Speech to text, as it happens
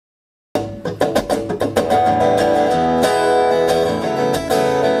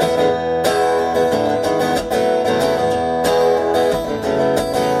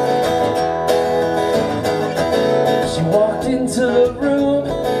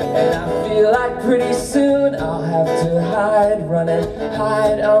I'll have to hide, run and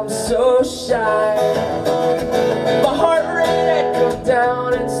hide, I'm so shy. My heart rate had come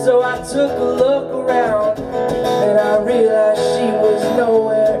down, and so I took a look around, and I realized she was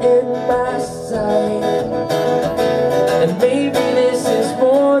nowhere in my sight. And maybe this is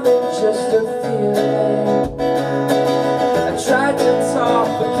more than just a feeling. I tried to talk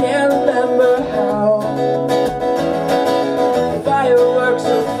but can't remember how. Fireworks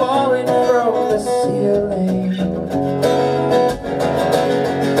are falling from the ceiling.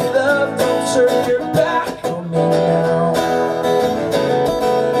 Love, don't turn your back on me now.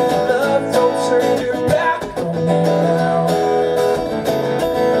 Love, don't turn your back on me now.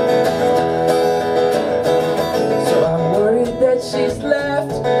 So I'm worried that she's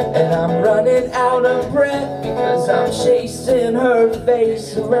left, and I'm running out of breath, because I'm chasing her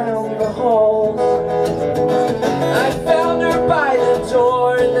face around the halls. I found her by the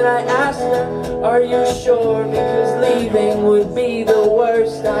door, and then I asked her, are you sure? Because leaving would be the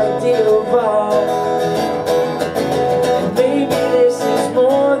worst idea of all. And maybe this is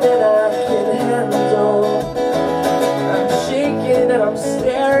more than I can handle. I'm shaking and I'm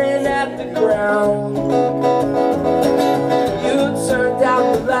staring at the ground. You turned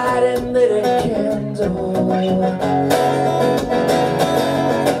out the light and lit a candle.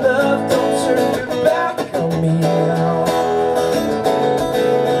 Love, don't turn your back on me now.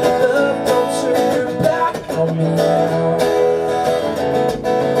 Love, don't turn your back on me now.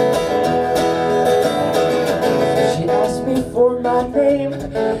 She asked me for my name.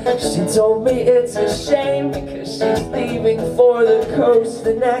 She told me it's a shame, because she's leaving for the coast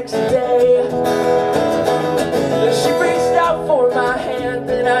the next day. She reached out for my hand,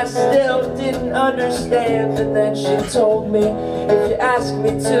 and I still didn't understand. And then she told me, if you ask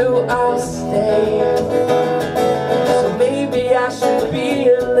me to, I'll stay. So maybe I should be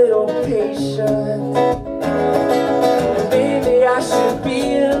a little patient. Maybe I should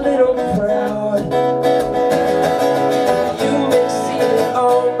be a little proud. You've exceeded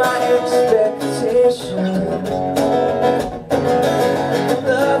all my expectations.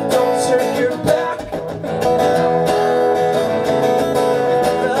 Love, don't turn your back on me now.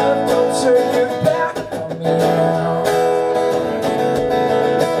 Love, don't turn your back on me now.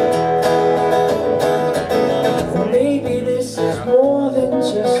 Maybe this is more than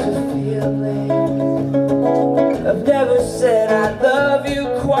just a feeling. I've never said I love you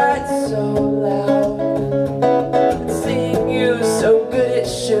quite so loud.